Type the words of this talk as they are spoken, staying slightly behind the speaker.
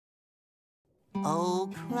Oh,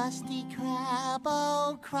 Krusty Krab,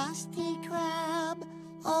 oh, Krusty Krab.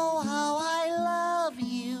 Oh, how I love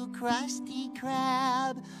you, Krusty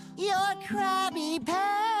Krab. Your Krabby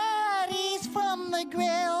Patties from the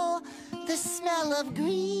grill. The smell of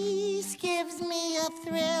grease gives me a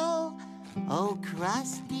thrill. Oh,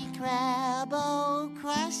 Krusty Krab, oh,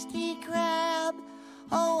 Krusty Krab.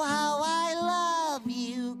 Oh, how I love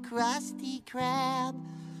you, Krusty Krab.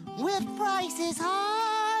 With prices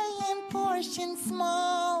high and portions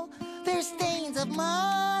small, there's stains of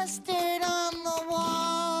mustard on the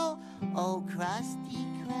wall. Oh, Krusty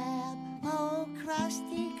Krab, oh,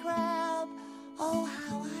 Krusty Krab. Oh,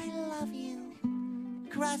 how I love you,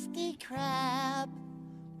 Krusty Krab.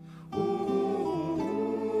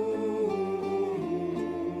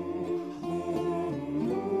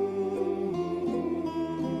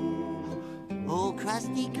 Oh,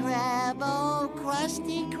 Krusty Krab, oh,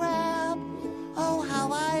 Krusty Krab. Oh,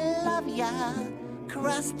 how I love ya,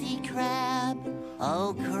 Krusty Krab.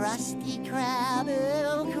 Oh, Krusty Krab,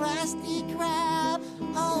 oh, Krusty Krab.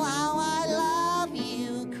 Oh, how I love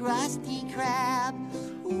you, Krusty Krab.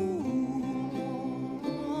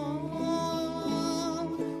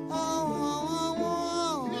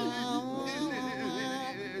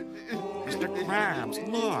 Mr. Krabs,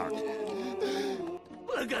 look.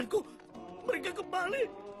 Pelangganku, mereka kembali.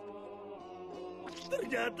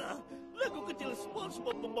 Ternyata lagu kecil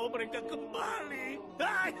SpongeBob membawa mereka kembali.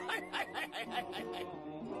 Hai, hai, hai, hai, hai, hai, hai.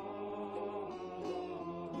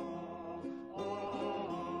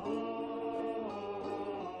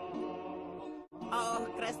 Oh,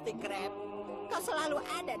 Krusty Krab, kau selalu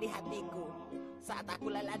ada di hatiku. Saat aku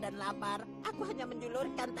lelah dan lapar, aku hanya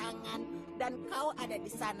menjulurkan tangan, dan kau ada di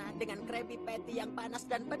sana dengan Krabby Patty yang panas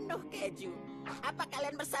dan penuh keju. Apa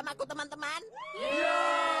kalian bersamaku, teman-teman? Iya!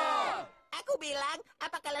 Aku bilang,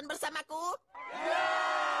 apa kalian bersamaku? Iya!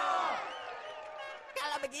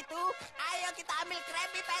 Kalau begitu, ayo kita ambil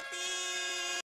Krabby Patty!